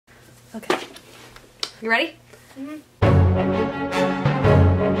Okay. You ready?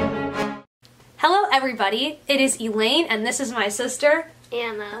 Hello everybody, it is Elayne and this is my sister,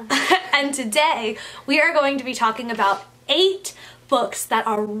 Anna. and today we are going to be talking about 8 books that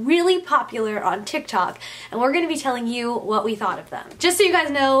are really popular on TikTok, and we're going to be telling you what we thought of them. Just so you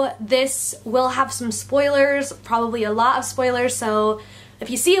guys know, this will have some spoilers, probably a lot of spoilers, so if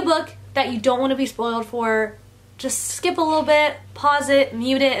you see a book that you don't want to be spoiled for, just skip a little bit, pause it,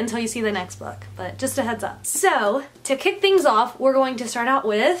 mute it until you see the next book, but just a heads up. So, to kick things off, we're going to start out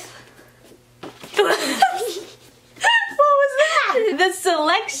with... What was that? The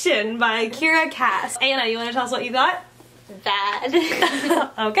Selection by Kira Cass. Anna, you want to tell us what you thought? Bad.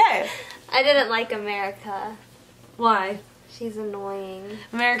 Okay. I didn't like America. Why? She's annoying.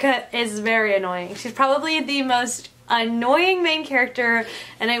 America is very annoying. She's probably the most annoying main character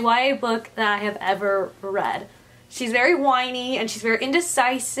in a YA book that I have ever read. She's very whiny and she's very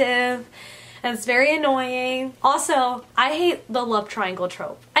indecisive and it's very annoying. Also, I hate the love triangle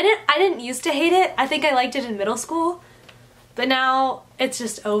trope. I didn't used to hate it. I think I liked it in middle school, but now it's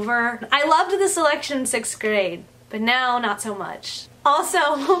just over. I loved The Selection in 6th grade, but now not so much. Also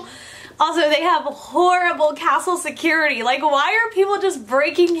they have horrible castle security. Like, why are people just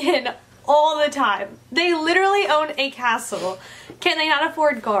breaking in all the time? They literally own a castle. Can they not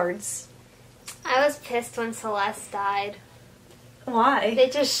afford guards? I was pissed when Celeste died. Why? They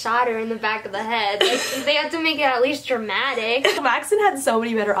just shot her in the back of the head. Like, they have to make it at least dramatic. Maxon had so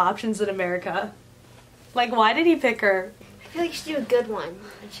many better options than America. Like, why did he pick her? I feel like you should do a good one.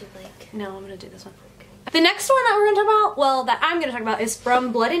 I should like... No, I'm gonna do this one. Okay. The next one that we're gonna talk about, well, that I'm gonna talk about, is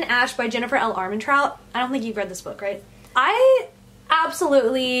From Blood and Ash by Jennifer L. Armentrout. I don't think you've read this book, right? I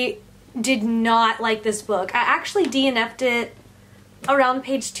absolutely did not like this book. I actually DNF'd it around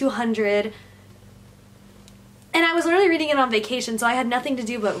page 200. And I was literally reading it on vacation, so I had nothing to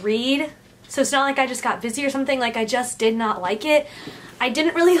do but read. So it's not like I just got busy or something, like I just did not like it. I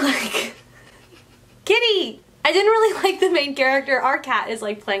didn't really like... Kitty! I didn't really like the main character. Our cat is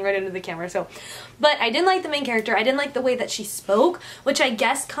like playing right into the camera, so... But I didn't like the main character. I didn't like the way that she spoke, which I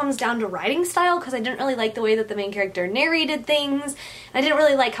guess comes down to writing style, because I didn't really like the way that the main character narrated things. I didn't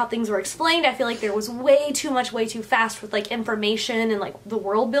really like how things were explained. I feel like there was way too much, way too fast with like information, and like the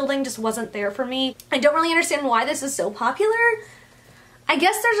world building just wasn't there for me. I don't really understand why this is so popular. I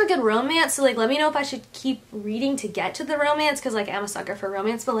guess there's a good romance, so like let me know if I should keep reading to get to the romance, because like I'm a sucker for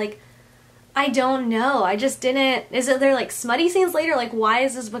romance, but like I don't know. I just didn't... Is it there like smutty scenes later? Like, why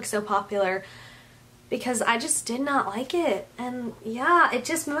is this book so popular? Because I just did not like it. And yeah, it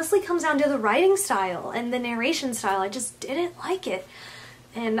just mostly comes down to the writing style and the narration style. I just didn't like it.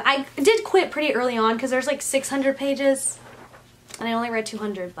 And I did quit pretty early on because there's like 600 pages and I only read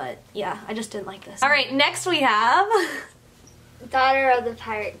 200, but yeah, I just didn't like this. Alright, next we have... Daughter of the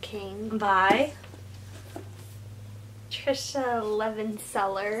Pirate King by... Trisha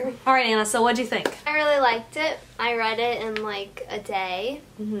Levenseller. Alright, Anna, so what'd you think? I really liked it. I read it in like a day.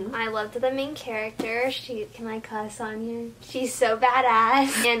 Mm-hmm. I loved the main character. Can I cuss on you? She's so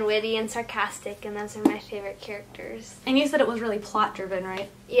badass and witty and sarcastic, and those are my favorite characters. And you said it was really plot driven, right?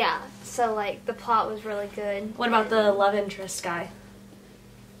 Yeah, so like the plot was really good. What about the love interest guy?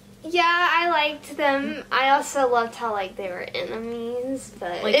 Yeah, I liked them. I also loved how like they were enemies,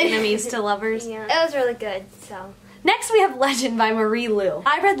 but... Like enemies to lovers? Yeah, it was really good, so... Next we have Legend by Marie Lu.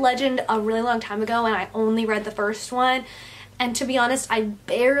 I read Legend a really long time ago and I only read the first one, and to be honest I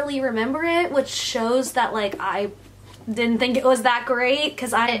barely remember it, which shows that like I didn't think it was that great,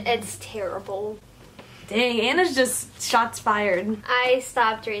 because It's terrible. Dang, Anna's just shots fired. I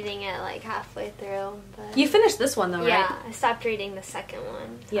stopped reading it like halfway through. But You finished this one though, right? yeah, I stopped reading the second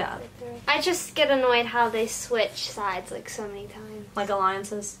one. Yeah. I just get annoyed how they switch sides like so many times. Like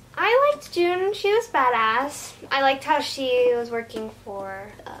alliances. I liked June. She was badass. I liked how she was working for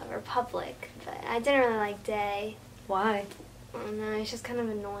Republic, but I didn't really like Day. Why? I don't know, it's just kind of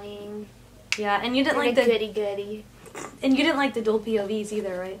annoying. Yeah, and you didn't like the the goody. And you didn't like the dual POVs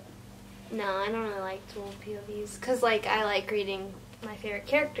either, right? No, I don't really like dual POVs, because like I like reading my favorite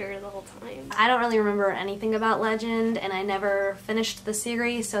character the whole time. I don't really remember anything about Legend, and I never finished the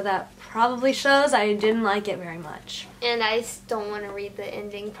series, so that probably shows I didn't like it very much. And I don't want to read the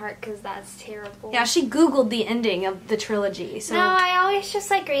ending part because that's terrible. Yeah, she Googled the ending of the trilogy, so... No, I always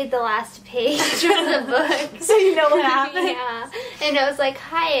just like read the last page of the book. So you know what happened? Yeah. And it was like,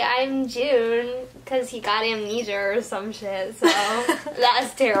 hi, I'm June, because he got amnesia or some shit, so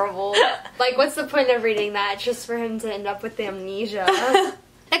that's terrible. Like, what's the point of reading that just for him to end up with amnesia?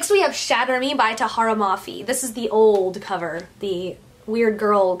 Next we have Shatter Me by Tahara Mafi. This is the old cover, the weird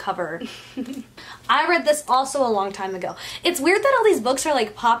girl cover. I read this also a long time ago. It's weird that all these books are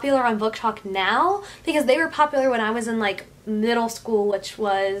like popular on BookTok now because they were popular when I was in like middle school, which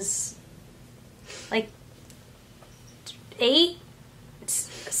was like 8,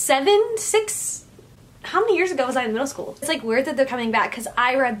 7, 6. How many years ago was I in middle school? It's like weird that they're coming back because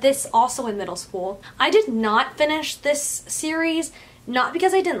I read this also in middle school. I did not finish this series, not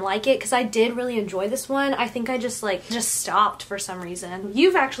because I didn't like it, because I did really enjoy this one. I think I just stopped for some reason.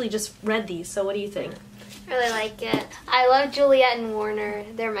 You've actually just read these, so what do you think? I really like it. I love Juliet and Warner.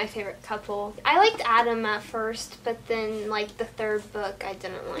 They're my favorite couple. I liked Adam at first, but then like the third book, I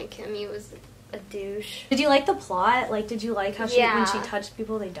didn't like him. He was a douche. Did you like the plot? Like, did you like how when she touched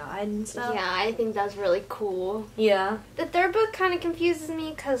people, they died and stuff? Yeah, I think that's really cool. Yeah. The third book kind of confuses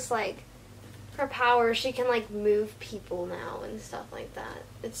me because, like, her power, she can, like, move people now and stuff like that.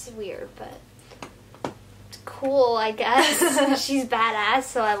 It's weird, but it's cool, I guess. She's badass,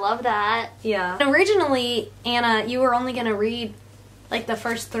 so I love that. Yeah. Originally, Anna, you were only going to read like the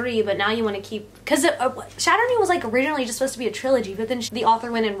first 3, but now you want to keep, because Shattering was like originally just supposed to be a trilogy, but then the author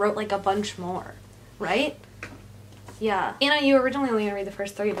went and wrote like a bunch more, right? Yeah. Anna, you originally only going to read the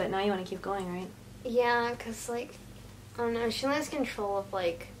first 3, but now you want to keep going, right? Yeah, because like, I don't know, she only has control of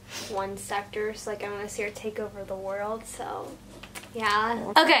like one sector, so like I want to see her take over the world, so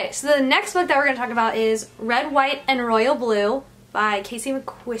yeah. Okay, so the next book that we're going to talk about is Red, White, and Royal Blue by Casey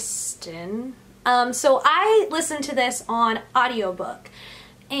McQuiston. So I listened to this on audiobook,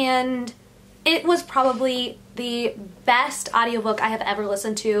 and it was probably the best audiobook I have ever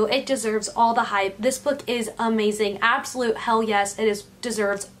listened to. It deserves all the hype. This book is amazing. Absolute hell yes,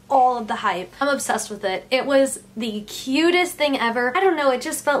 deserves all of the hype. I'm obsessed with it. It was the cutest thing ever. I don't know, it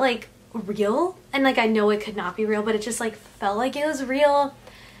just felt like real, and like I know it could not be real, but it just like felt like it was real,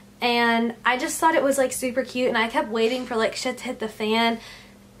 and I just thought it was like super cute, and I kept waiting for like shit to hit the fan.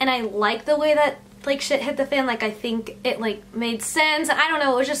 And I like the way that like shit hit the fan. Like I think it like made sense. I don't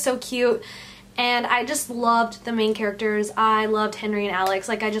know, it was just so cute. And I just loved the main characters. I loved Henry and Alex.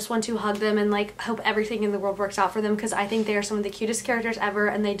 Like I just want to hug them and like hope everything in the world works out for them, because I think they are some of the cutest characters ever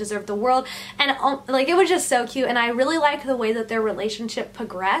and they deserve the world. And like it was just so cute, and I really liked the way that their relationship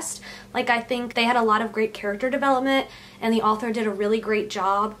progressed. Like I think they had a lot of great character development, and the author did a really great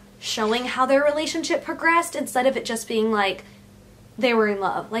job showing how their relationship progressed instead of it just being like they were in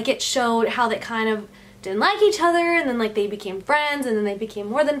love. Like it showed how they kind of didn't like each other, and then like they became friends, and then they became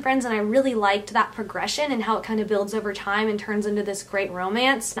more than friends, and I really liked that progression and how it kind of builds over time and turns into this great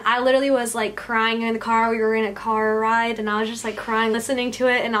romance. I literally was like crying in the car. We were in a car ride, and I was just like crying listening to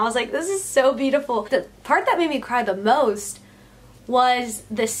it, and I was like, this is so beautiful. The part that made me cry the most was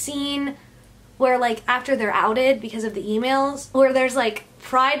the scene where like after they're outed because of the emails, where there's like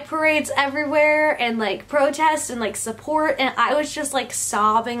pride parades everywhere and like protests and like support, and I was just like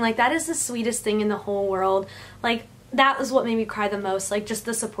sobbing. Like that is the sweetest thing in the whole world. Like that was what made me cry the most, like just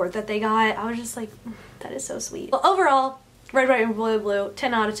the support that they got. I was just like, that is so sweet. Well, overall, Red, White, and Blue,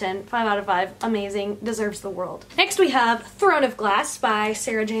 10 out of 10, 5 out of 5, amazing, deserves the world. Next we have Throne of Glass by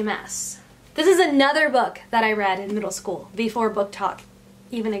Sarah J. Maas. This is another book that I read in middle school before BookTok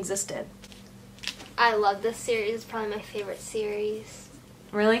even existed. I love this series. It's probably my favorite series.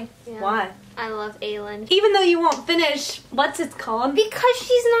 Really? Yeah. Why? I love Elayne. Even though you won't finish, what's it called? Because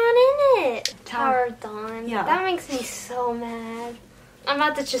she's not in it. Tower of Dawn. Yeah. That makes me so mad. I'm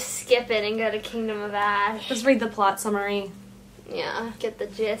about to just skip it and go to Kingdom of Ash. Just read the plot summary. Yeah, get the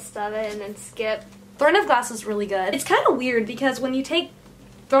gist of it and then skip. Throne of Glass is really good. It's kind of weird because when you take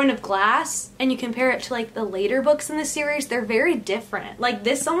Throne of Glass and you compare it to like the later books in the series, they're very different. Like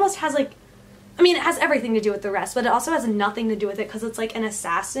this almost has like, I mean, it has everything to do with the rest, but it also has nothing to do with it because it's like an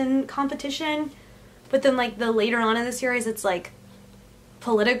assassin competition. But then like the later on in the series, it's like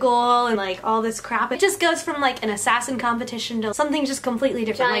political and like all this crap. It just goes from like an assassin competition to something just completely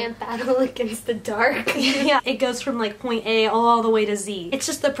different. Giant battle against the dark. Yeah, it goes from like point A all the way to Z. It's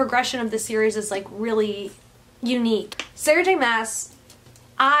just the progression of the series is like really unique. Sarah J. Maas,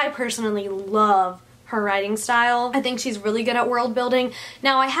 I personally love her writing style. I think she's really good at world building.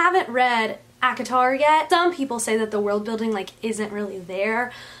 Now I haven't read ACOTAR yet. Some people say that the world building like isn't really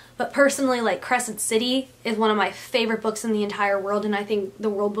there, but personally like Crescent City is one of my favorite books in the entire world, and I think the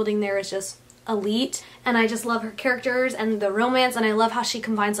world building there is just elite, and I just love her characters and the romance, and I love how she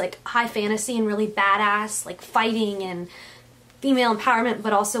combines like high fantasy and really badass like fighting and female empowerment,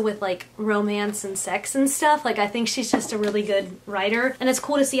 but also with like romance and sex and stuff. Like I think she's just a really good writer, and it's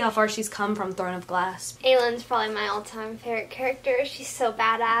cool to see how far she's come from Throne of Glass. Elayne's probably my all-time favorite character. She's so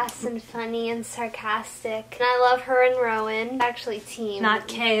badass and funny and sarcastic, and I love her and Rowan. Actually, team. Not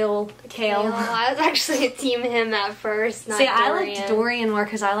Kale. I was actually a team him at first. Not See, Dorian. I liked Dorian more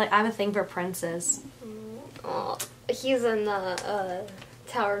because I have a thing for princes. Oh, he's in the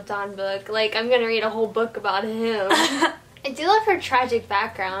Tower of Dawn book. Like, I'm gonna read a whole book about him. I do love her tragic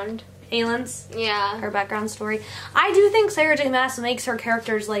background. Elayne's? Yeah. Her background story. I do think Sarah J. Maas makes her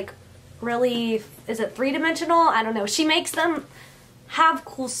characters, like, really, is it three-dimensional? I don't know. She makes them have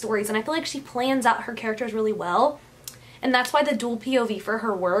cool stories, and I feel like she plans out her characters really well. And that's why the dual POV for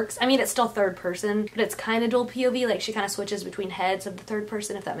her works. I mean, it's still third person, but it's kind of dual POV. Like, she kind of switches between heads of the third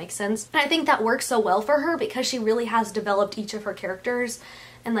person, if that makes sense. And I think that works so well for her because she really has developed each of her characters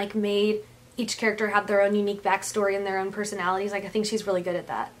and, like, made each character have their own unique backstory and their own personalities. Like, I think she's really good at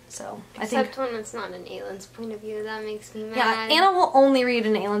that. So, Except when it's not an Elayne's point of view. That makes me mad. Yeah, Anna will only read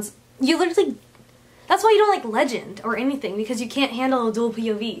an Elayne's. You literally... That's why you don't like Legend or anything, because you can't handle a dual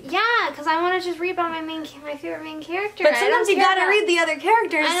POV. Yeah, because I want to just read about my favorite main character. But sometimes you gotta read the other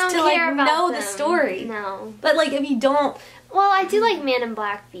characters to like know the story. No. But like if you don't... Well, I do like Man in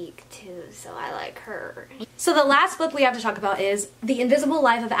Blackbeak too, so I like her. So the last book we have to talk about is The Invisible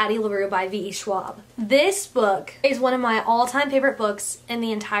Life of Addie LaRue by V.E. Schwab. This book is one of my all-time favorite books in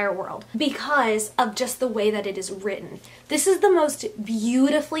the entire world because of just the way that it is written. This is the most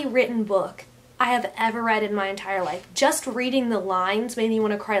beautifully written book I have ever read in my entire life. Just reading the lines made me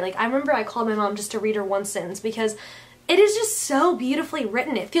want to cry. Like, I remember I called my mom just to read her one sentence because it is just so beautifully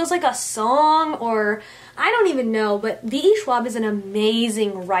written. It feels like a song, or I don't even know, but V.E. Schwab is an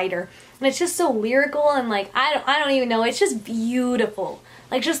amazing writer. And it's just so lyrical and like, I don't even know, it's just beautiful.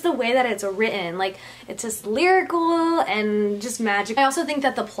 Like, just the way that it's written, like, it's just lyrical and just magic. I also think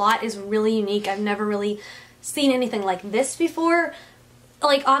that the plot is really unique. I've never really seen anything like this before.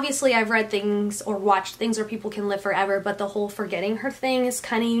 Like, obviously I've read things or watched things where people can live forever, but the whole forgetting her thing is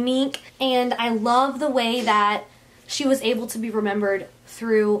kind of unique. And I love the way that she was able to be remembered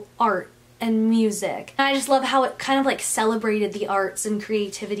through art and music. And I just love how it kind of like celebrated the arts and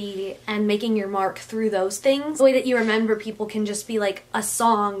creativity and making your mark through those things. The way that you remember people can just be like a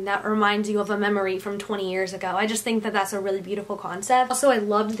song that reminds you of a memory from 20 years ago. I just think that that's a really beautiful concept. Also, I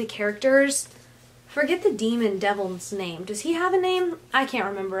loved the characters. Forget the demon devil's name. Does he have a name? I can't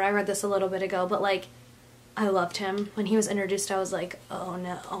remember. I read this a little bit ago, but like, I loved him. When he was introduced, I was like, oh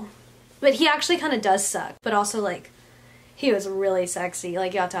no. But he actually kind of does suck, but also like, he was really sexy.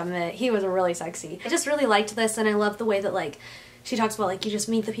 Like, you have to admit, he was really sexy. I just really liked this, and I love the way that like, she talks about like, you just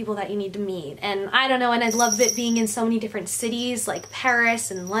meet the people that you need to meet. And I don't know, and I love it being in so many different cities, like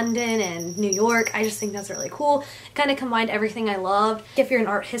Paris and London and New York. I just think that's really cool. It kind of combined everything I loved. If you're an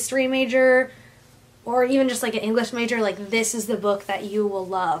art history major, or even just like an English major, like this is the book that you will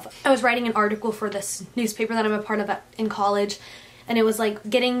love. I was writing an article for this newspaper that I'm a part of in college, and it was like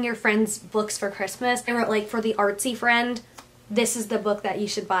getting your friends books for Christmas. I wrote like, for the artsy friend, this is the book that you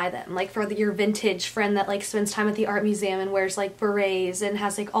should buy them. Like for your vintage friend that like spends time at the art museum and wears like berets and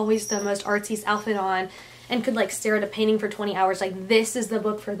has like always the most artsy outfit on and could like stare at a painting for 20 hours, like this is the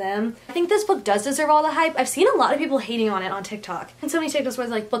book for them. I think this book does deserve all the hype. I've seen a lot of people hating on it on TikTok. And so many TikToks where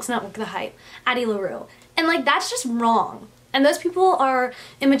like, books not worth the hype. Addie LaRue. And like, that's just wrong. And those people are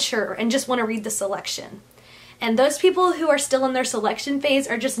immature and just want to read the selection. And those people who are still in their selection phase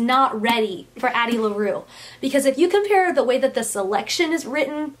are just not ready for Addie LaRue. Because if you compare the way that the selection is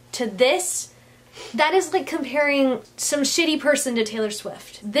written to this, that is like comparing some shitty person to Taylor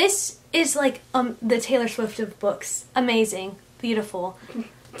Swift. This is like the Taylor Swift of books. Amazing. Beautiful.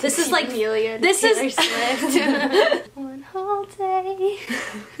 This is like Amelia to this Taylor is Swift. One whole day.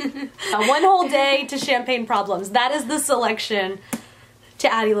 One whole day to champagne problems. That is the selection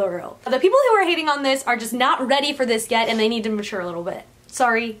to Addie LaRue. The people who are hating on this are just not ready for this yet, and they need to mature a little bit.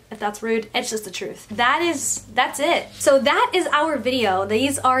 Sorry if that's rude, it's just the truth. That's it. So that is our video.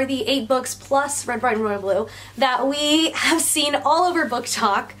 These are the 8 books plus Red, Bright, and Royal Blue that we have seen all over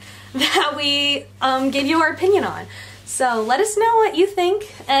BookTok that we gave you our opinion on. So let us know what you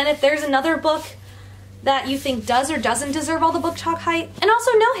think, and if there's another book that you think does or doesn't deserve all the BookTok hype. And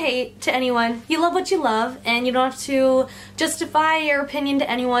also no hate to anyone. You love what you love, and you don't have to justify your opinion to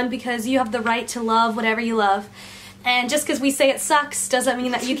anyone because you have the right to love whatever you love. And just because we say it sucks doesn't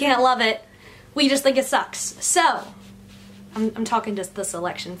mean that you can't love it. We just think it sucks. So, I'm talking just the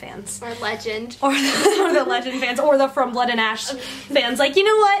selection fans. Or Legend. Or the Legend fans, or the From Blood and Ash fans. Like, you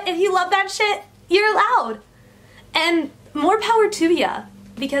know what? If you love that shit, you're allowed. And more power to ya,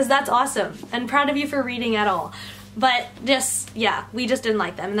 because that's awesome. And proud of you for reading at all. But just, yeah, we just didn't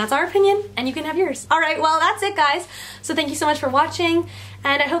like them. And that's our opinion, and you can have yours. Alright, well, that's it, guys. So thank you so much for watching,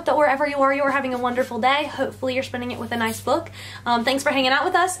 and I hope that wherever you are having a wonderful day. Hopefully you're spending it with a nice book. Thanks for hanging out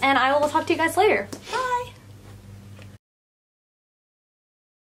with us, and I will talk to you guys later. Bye!